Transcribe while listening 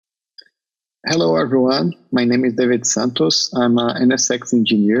Hello, everyone. My name is David Santos. I'm an NSX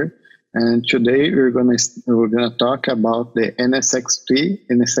engineer, and today we're gonna talk about the NSX-T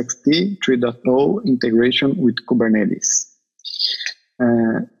 3.0 integration with Kubernetes.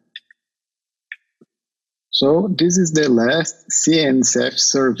 Uh, so this is the last CNCF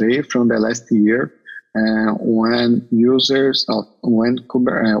survey from the last year, when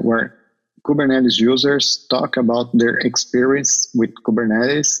where Kubernetes users talk about their experience with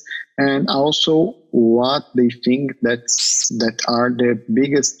Kubernetes and also what they think that are the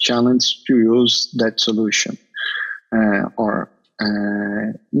biggest challenge to use that solution. Or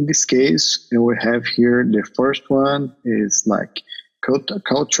in this case, we have here the first one is like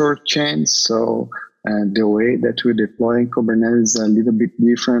culture change. So the way that we deploy in Kubernetes is a little bit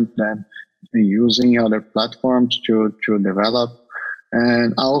different than using other platforms to develop.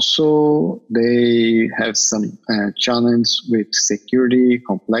 And also they have some challenge with security,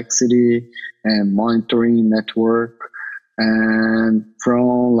 complexity, and monitoring network. And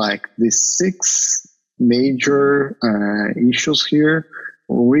from like the six major issues here,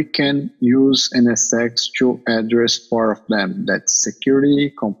 we can use NSX to address four of them. That's security,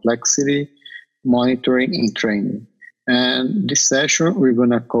 complexity, monitoring, and training. And this session, we're going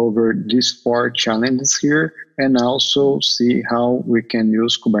to cover these four challenges here and also see how we can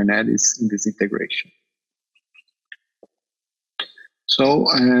use Kubernetes in this integration. So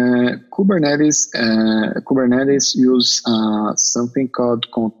Kubernetes use something called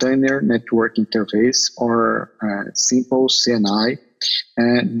Container Network Interface, or simple CNI.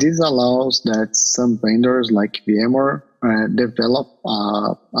 And this allows that some vendors like VMware develop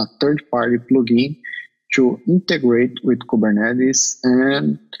a third-party plugin to integrate with Kubernetes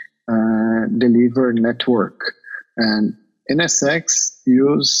and deliver network. And NSX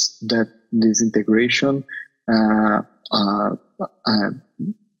use this integration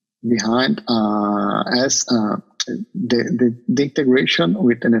behind as the integration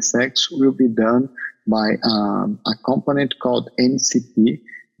with NSX will be done by a component called NCP.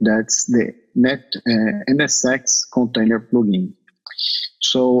 That's the NSX container plugin.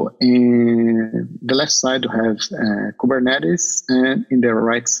 So in the left side we have Kubernetes, and in the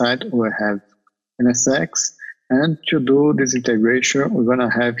right side we have NSX. And to do this integration, we're gonna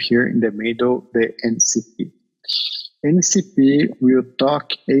have here in the middle the NCP. NCP will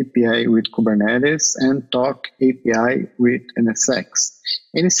talk API with Kubernetes and talk API with NSX.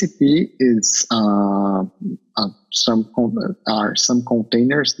 NCP is some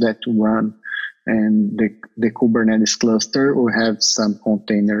containers that run in the Kubernetes cluster. We have some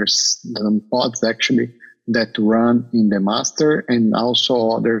containers, some pods actually, that run in the master, and also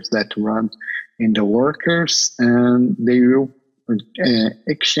others that run in the workers, and they will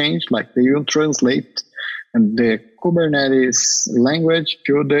exchange, like they will translate the Kubernetes language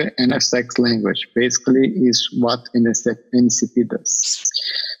to the NSX language. Basically is what NCP does.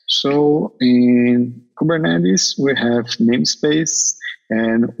 So in Kubernetes, we have namespace,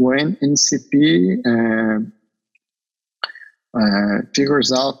 and when NCP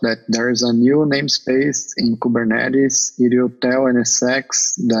figures out that there is a new namespace in Kubernetes, it will tell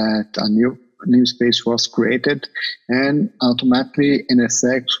NSX that a new namespace was created, and automatically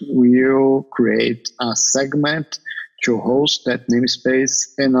NSX will create a segment to host that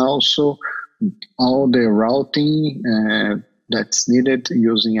namespace, and also all the routing that's needed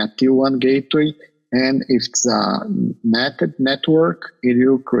using a T1 gateway. And if it's a netted network, it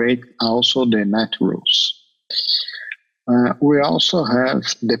will create also the net rules. We also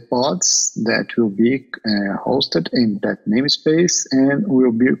have the pods that will be hosted in that namespace and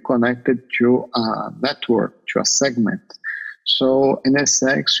will be connected to a network, to a segment. So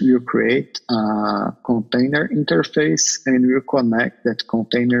NSX will create a container interface and will connect that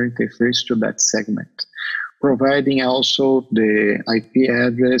container interface to that segment, providing also the IP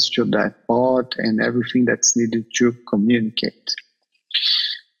address to that pod and everything that's needed to communicate.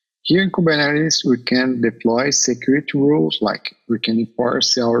 Here in Kubernetes, we can deploy security rules, like we can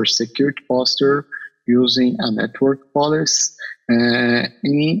enforce our security posture using a network policy.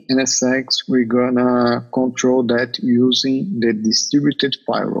 In NSX, we're gonna control that using the distributed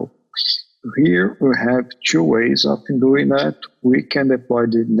firewall. Here we have two ways of doing that. We can deploy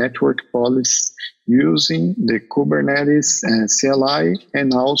the network policy using the Kubernetes CLI,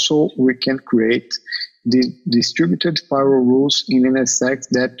 and also we can create the distributed firewall rules in NSX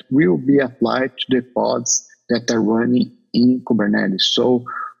that will be applied to the pods that are running in Kubernetes. So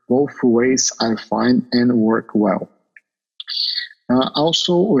both ways are fine and work well.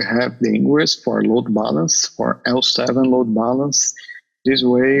 Also, we have the ingress for load balance, for L7 load balance. This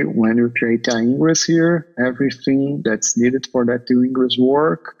way, when you create an ingress here, everything that's needed for that ingress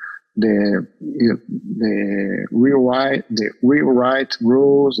work, the rewrite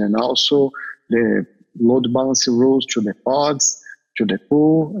rules, and also the load balancing rules to the pods, to the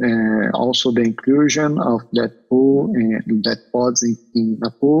pool, and also the inclusion of that pool and that pods in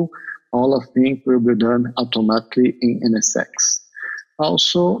the pool. All of things will be done automatically in NSX.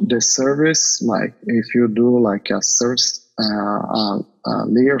 Also, the service, like if you do like a service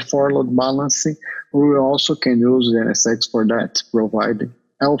layer 4 load balancing, we also can use the NSX for that, providing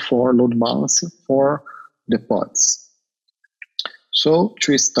L4 load balancing for the pods. So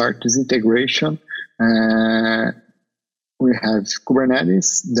to start this integration, we have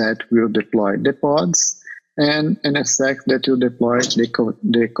Kubernetes that will deploy the pods and NSX that will deploy the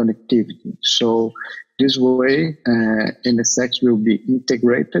connectivity. So this way, NSX will be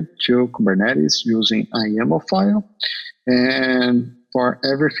integrated to Kubernetes using a YAML file, and for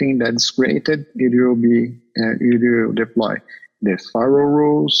everything that's created, it will deploy the firewall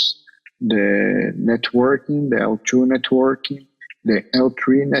rules, the networking, the L2 networking, the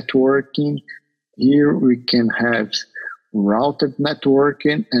L3 networking. Here we can have routed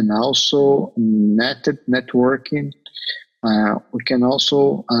networking and also netted networking. We can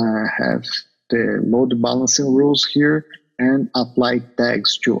also have the load balancing rules here and apply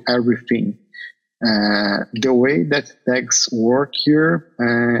tags to everything. The way that tags work here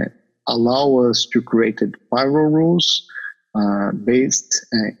allow us to create firewall rules based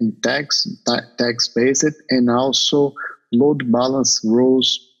in tags based, and also load balance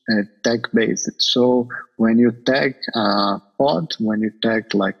rules tag based. So when you tag a pod, when you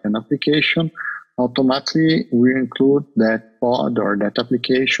tag like an application, automatically we include that pod or that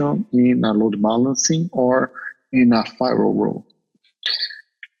application in a load balancing or in a firewall rule.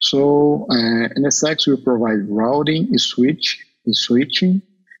 So NSX will provide routing, switching,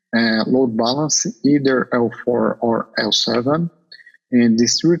 load balance, either L4 or L7, and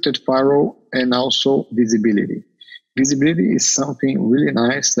distributed firewall, and also visibility. Visibility is something really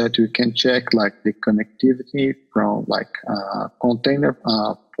nice that we can check like the connectivity from like a container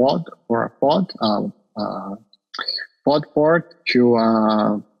pod or a pod port to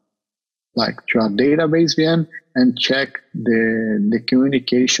a database VM, and check the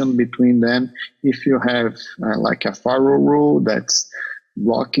communication between them. If you have like a firewall rule that's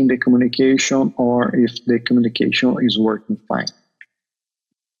blocking the communication, or if the communication is working fine.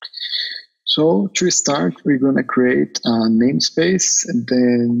 So to start, we're going to create a namespace.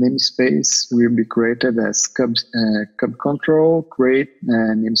 The namespace will be created as kub control, create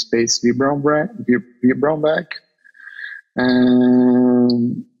namespace VBrownBack.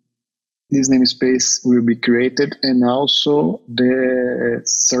 And this namespace will be created, and also the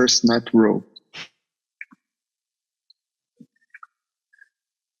source net rule.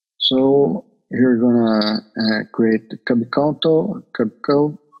 So here we're gonna create the kubcode,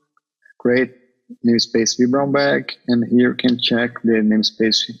 create namespace VBrownBack, and here you can check the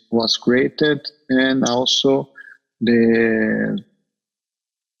namespace was created, and also let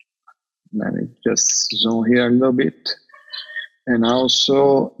me just zoom here a little bit, and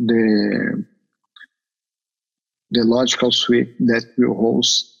also the logical suite that will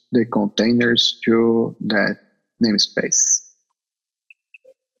host the containers to that namespace.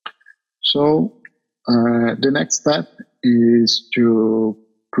 So the next step is to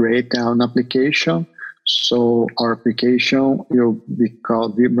create an application. So our application will be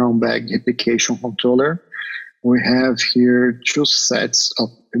called VBrownBack Application Controller. We have here two sets of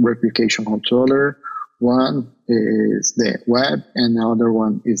replication controller. One is the web, and the other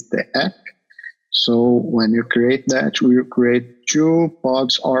one is the app. So when you create that, we will create two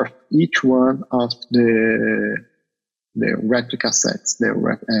pods of each one of the replica sets, the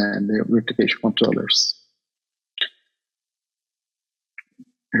replication controllers.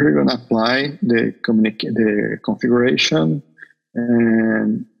 Here we're going to apply the configuration,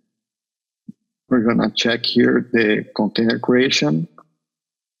 and we're going to check here the container creation.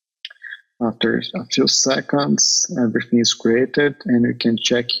 After a few seconds, everything is created, and you can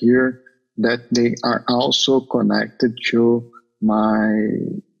check here that they are also connected to my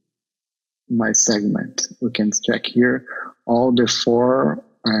segment. We can check here all the four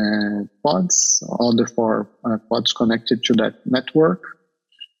pods connected to that network,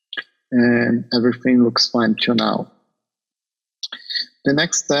 and everything looks fine till now. The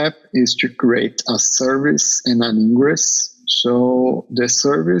next step is to create a service and an ingress. So the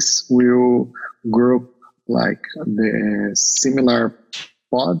service will group like the similar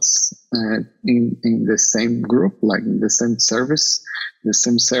pods in the same group, like in the same service. The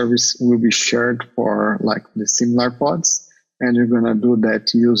same service will be shared for like the similar pods, and you're gonna do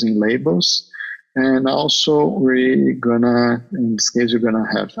that using labels. And also we're gonna, in this case, we're gonna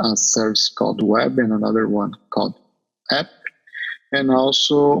have a service called web and another one called app. And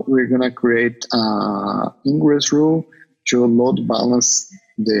also we're gonna create a ingress rule to load balance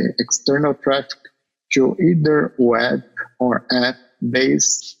the external traffic to either web or app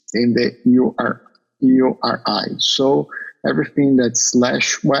based in the URI. So everything that's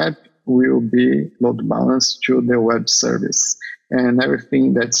 /web will be load balanced to the web service, and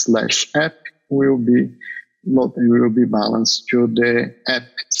everything that's /app will be balanced to the app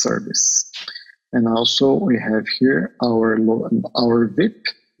service. And also we have here our VIP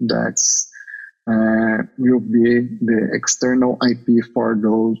that's will be the external IP for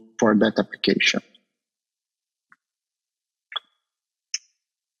that application.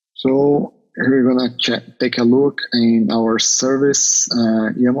 So we're gonna take a look in our service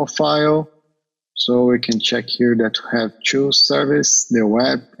YAML file. So we can check here that we have two services, the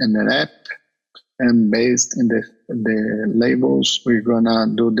web and the app. And based in the labels, we're gonna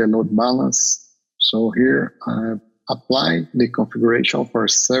do the load balance. So here, apply the configuration for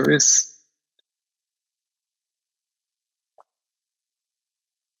service.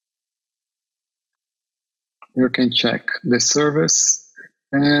 You can check the service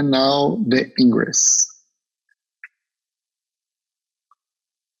and now the ingress.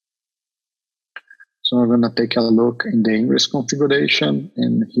 So we're going to take a look in the ingress configuration,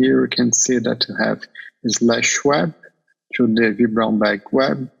 and here you can see that you have /web to the vBrownBag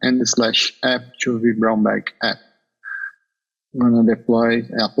web and /app to vBrownBag app. I'm going to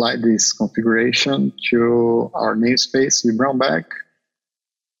apply this configuration to our namespace vBrownBag,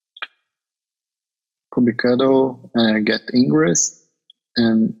 kubectl get ingress,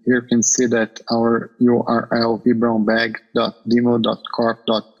 and here you can see that our URL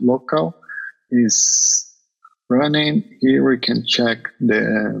vBrownBag.demo.corp.local is running. Here we can check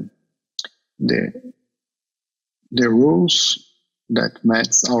the rules that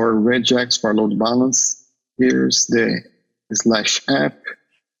match our regex for load balance. Here's the /app,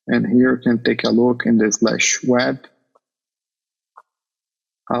 and here you can take a look in the /web.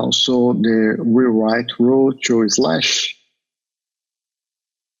 Also the rewrite rule to /,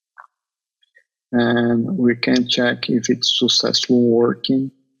 and we can check if it's successful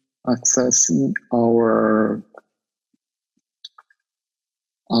working, accessing our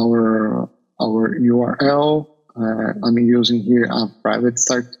URL. I'm using here a private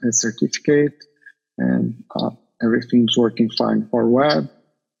certificate, and everything's working fine for web.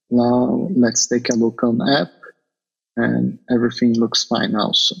 Now let's take a look on app, and everything looks fine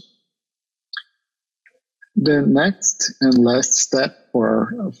also. The next and last step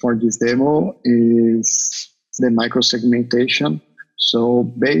for this demo is the microsegmentation. So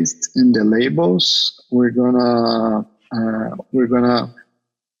based in the labels, we're gonna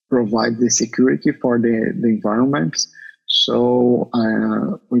provide the security for the environment. So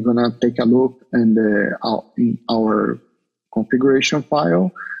we're gonna take a look in our configuration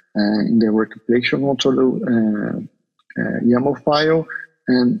file, in the replication controller YAML file,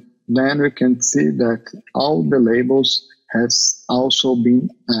 and then we can see that all the labels have also been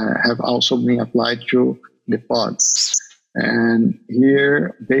applied to the pods. And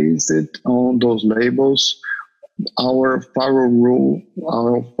here, based on those labels, our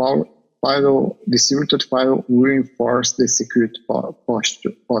distributed file reinforce the security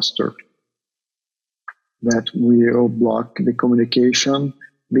posture that will block the communication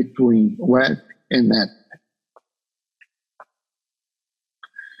between web and app.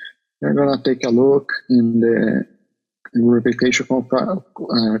 We're gonna take a look in the replication controller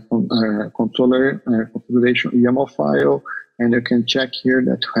configuration YAML file, and you can check here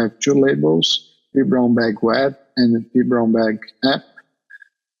that we have two labels, vBrownBag web and vBrownBag app.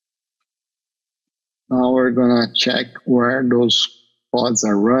 Now we're gonna check where those pods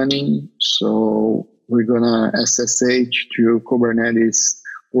are running. So we're gonna SSH to Kubernetes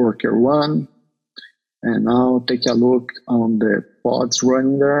worker 1, and now take a look on the pods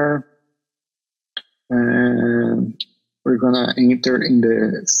running there. And we're gonna enter in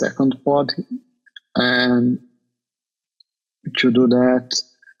the second pod, and to do that,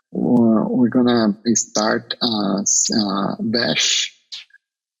 we're gonna start bash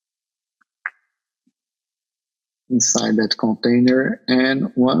inside that container,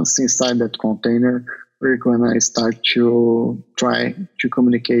 and once inside that container, we're gonna start to try to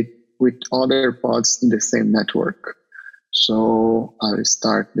communicate with other pods in the same network. So I'll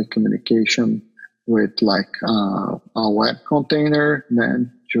start the communication with like a web container,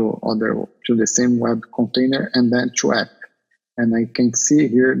 then to the same web container, and then to app. And I can see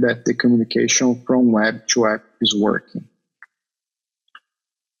here that the communication from web to app is working.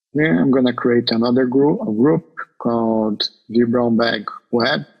 Then I'm going to create another group called VBrownBag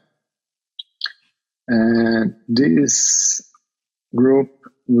Web. And this group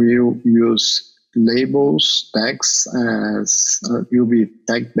will use labels, tags, as will be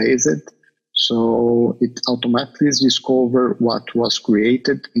tag based. So it automatically discover what was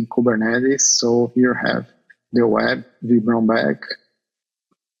created in Kubernetes. So here I have the web, VBrownBag.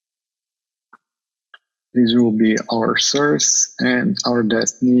 This will be our source, and our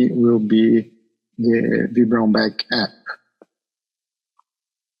destiny will be the VBrownBag app.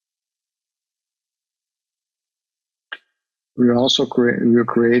 We also will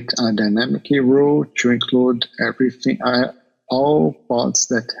create a dynamic rule to include everything, all pods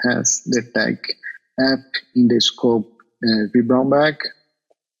that has the tag app in the scope VBrownBag.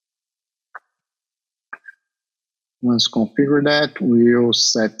 Once configured that, we will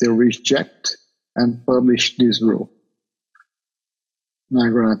set the reject and publish this rule. Now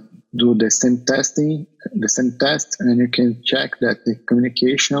I'm going to do the same test, and you can check that the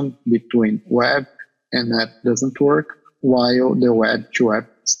communication between web and app doesn't work, while the web to app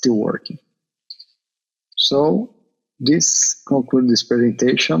is still working. So this concludes this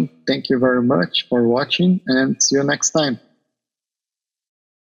presentation. Thank you very much for watching, and see you next time.